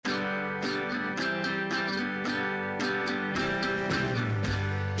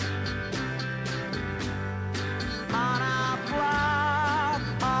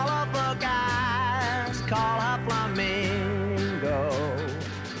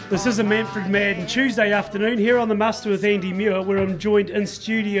This is a Manfred Madden Tuesday afternoon here on the Muster with Andy Muir, where I'm joined in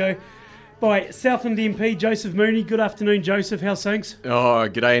studio by Southland MP Joseph Mooney. Good afternoon, Joseph. How's things? Oh,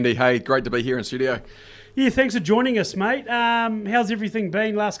 g'day, Andy. Hey, great to be here in studio. Yeah, thanks for joining us, mate. How's everything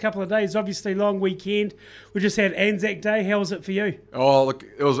been last couple of days? Obviously, long weekend. We just had Anzac Day. How was it for you? Oh, look,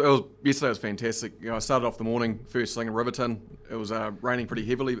 it was yesterday was fantastic. I started off the morning first thing in Riverton. It was raining pretty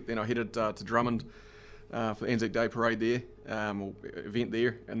heavily, but then I headed to Drummond for the Anzac Day parade there, or event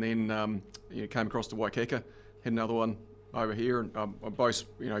there, and then came across to Waikika, had another one over here, and both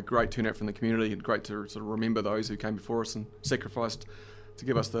great turnout from the community, and great to sort of remember those who came before us and sacrificed to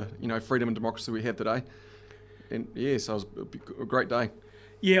give us the freedom and democracy we have today. And yeah, so it was a great day.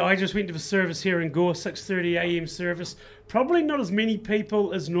 Yeah, I just went to the service here in Gore, 6:30 a.m. service. Probably not as many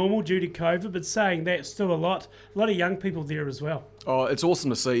people as normal due to COVID, but saying that, still a lot of young people there as well. Oh, it's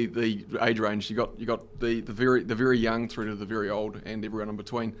awesome to see the age range. You got the very young through to the very old, and everyone in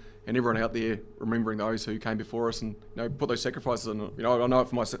between, and everyone out there remembering those who came before us and put those sacrifices in. I know it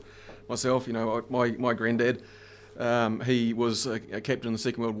for myself. My granddad. He was a captain in the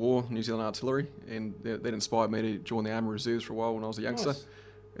Second World War, New Zealand Artillery, and that inspired me to join the Army Reserves for a while when I was a youngster. Nice.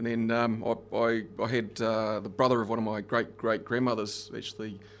 And then I had the brother of one of my great-grandmothers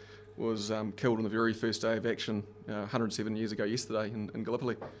actually was killed on the very first day of action 107 years ago yesterday in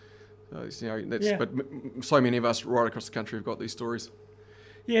Gallipoli. But so many of us right across the country have got these stories.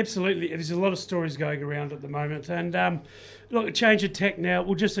 Yeah, absolutely. There's a lot of stories going around at the moment. And look, a change of tack now.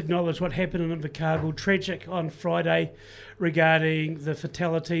 We'll just acknowledge what happened in Invercargill. Tragic on Friday regarding the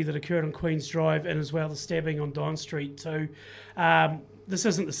fatality that occurred on Queen's Drive and as well the stabbing on Don Street too. This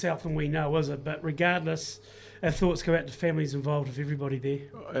isn't the Southland we know, is it? But regardless, our thoughts go out to families involved, with everybody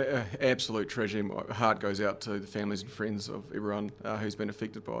there. Absolute tragedy. My heart goes out to the families and friends of everyone who's been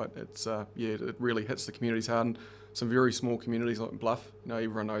affected by it. It's it really hits the communities hard. And some very small communities like Bluff,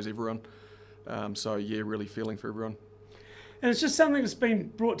 everyone knows everyone. Really feeling for everyone. And it's just something that's been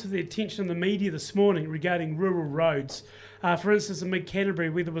brought to the attention of the media this morning regarding rural roads. For instance, in Mid-Canterbury,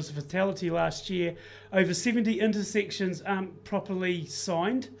 where there was a fatality last year, over 70 intersections aren't properly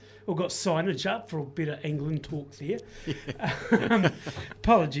signed or got signage up, for a better England talk there.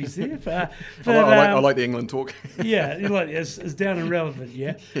 Apologies there. But I like the England talk. Yeah, it's down and relevant,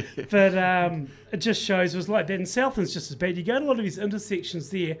 yeah. But it just shows it was like that. And Southland's just as bad. You go to a lot of these intersections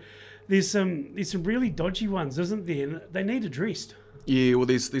there, there's some really dodgy ones, isn't there? And they need addressed. Yeah, well,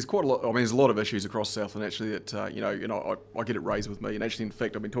 there's quite a lot. I mean, there's a lot of issues across Southland actually that I get it raised with me. And actually, in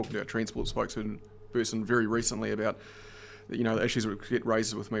fact, I've been talking to a transport spokesperson very recently about the issues that get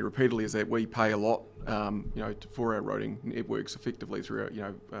raised with me repeatedly is that we pay a lot for our roading networks effectively through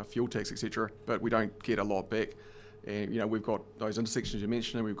our fuel tax, etc. But we don't get a lot back. And we've got those intersections you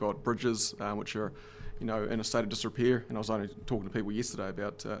mentioned, and we've got bridges which are in a state of disrepair. And I was only talking to people yesterday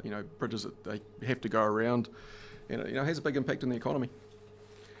about bridges that they have to go around, and it has a big impact on the economy.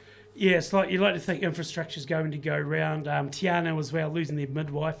 Yeah, it's like you like to think infrastructure's going to go round. Tiana as well, losing their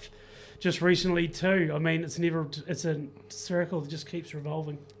midwife just recently too. I mean, it's a circle that just keeps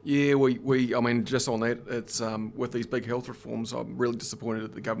revolving. Yeah, I mean, just on that, it's with these big health reforms, I'm really disappointed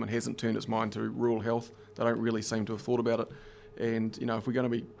that the government hasn't turned its mind to rural health. They don't really seem to have thought about it. And if we're going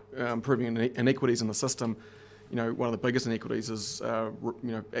to be improving inequities in the system, one of the biggest inequities is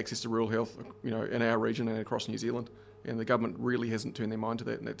access to rural health, in our region and across New Zealand. And the government really hasn't turned their mind to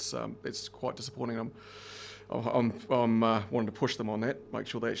that, and that's quite disappointing. I'm wanting to push them on that, make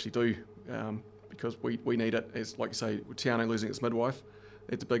sure they actually do, because we need it. As like you say, Tiana losing its midwife,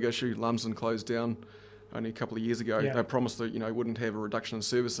 it's a big issue. Lumsden closed down only a couple of years ago. Yeah. They promised that wouldn't have a reduction in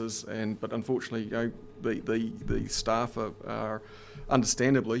services, but unfortunately, the staff are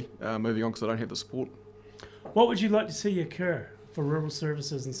understandably moving on because they don't have the support. What would you like to see occur for rural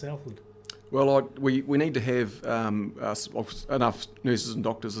services in Southland? Well, we need to have enough nurses and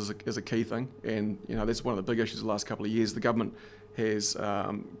doctors as a key thing, and that's one of the big issues the last couple of years. The government has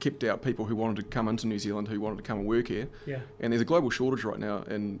kept out people who wanted to come into New Zealand, who wanted to come and work here. Yeah. And there's a global shortage right now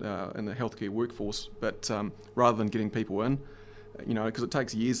in the healthcare workforce. But rather than getting people in, because it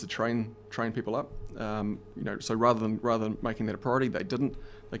takes years to train people up, so rather than making that a priority, they didn't.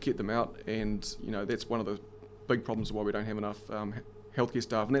 They kept them out, and that's one of the big problems why we don't have enough healthcare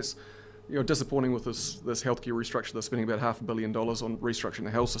staff, and that's disappointing with this healthcare restructure. They're spending about $500 million on restructuring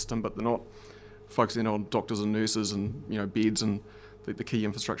the health system, but they're not focusing on doctors and nurses and beds and the key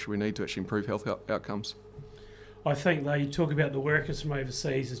infrastructure we need to actually improve health outcomes. I think, though, you talk about the workers from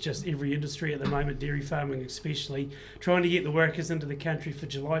overseas, it's just every industry at the moment, dairy farming especially, trying to get the workers into the country for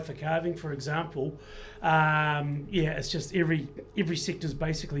July for calving, for example. It's just every sector's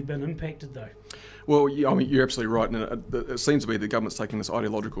basically been impacted, though. Well, yeah, I mean, you're absolutely right, and it seems to be the government's taking this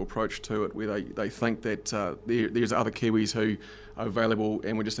ideological approach to it, where they think that there's other Kiwis who are available,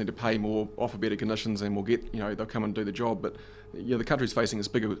 and we just need to pay more, offer better conditions, and we'll get, they'll come and do the job. But the country's facing its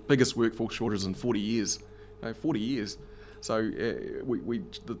biggest workforce shortage in 40 years. 40 years. So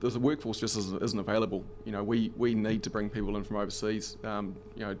the workforce just isn't available. We need to bring people in from overseas,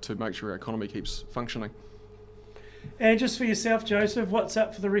 to make sure our economy keeps functioning. And just for yourself, Joseph, what's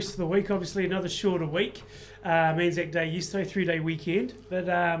up for the rest of the week? Obviously, another shorter week. Anzac Day yesterday, 3-day weekend, but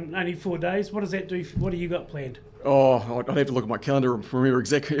only 4 days. What does that do? What do you got planned? Oh, I'd have to look at my calendar and remember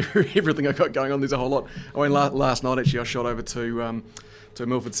exactly everything I got going on. There's a whole lot. I mean, last night actually I shot over to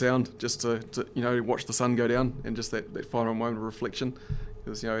Milford Sound just to watch the sun go down, and just that final moment of reflection.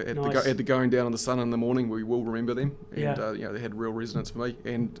 Because at the going down of the sun in the morning, we will remember them, and they had real resonance for me.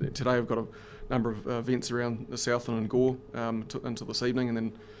 And today I've got a number of events around the Southland and Gore until this evening, and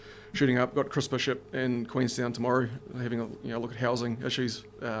then shooting up. Got Chris Bishop in Queenstown tomorrow, having a look at housing issues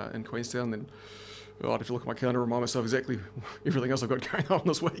in Queenstown. Then I'd have to look at my calendar and remind myself exactly everything else I've got going on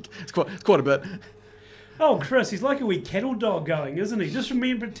this week. It's quite a bit. Oh, Chris, he's like a wee cattle dog going, isn't he? Just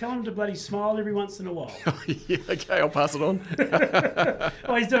remember, tell him to bloody smile every once in a while. Yeah, okay, I'll pass it on.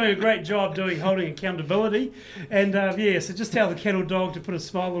 Well, he's doing a great job holding accountability. And, so just tell the cattle dog to put a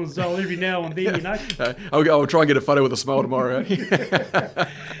smile on his doll every now and then, I'll try and get a photo with a smile tomorrow.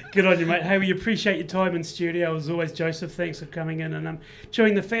 Good on you, mate. Hey, we appreciate your time in studio. As always, Joseph, thanks for coming in and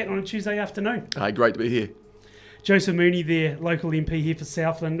chewing the fat on a Tuesday afternoon. Hey, great to be here. Joseph Mooney there, local MP here for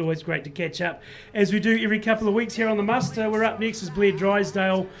Southland. Always great to catch up, as we do every couple of weeks here on The Must. We're up next is Blair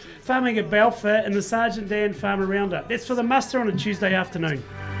Drysdale, farming at Balfour, and the Sergeant Dan Farmer Roundup. That's for The Muster on a Tuesday afternoon.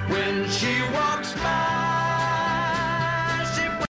 When she walks by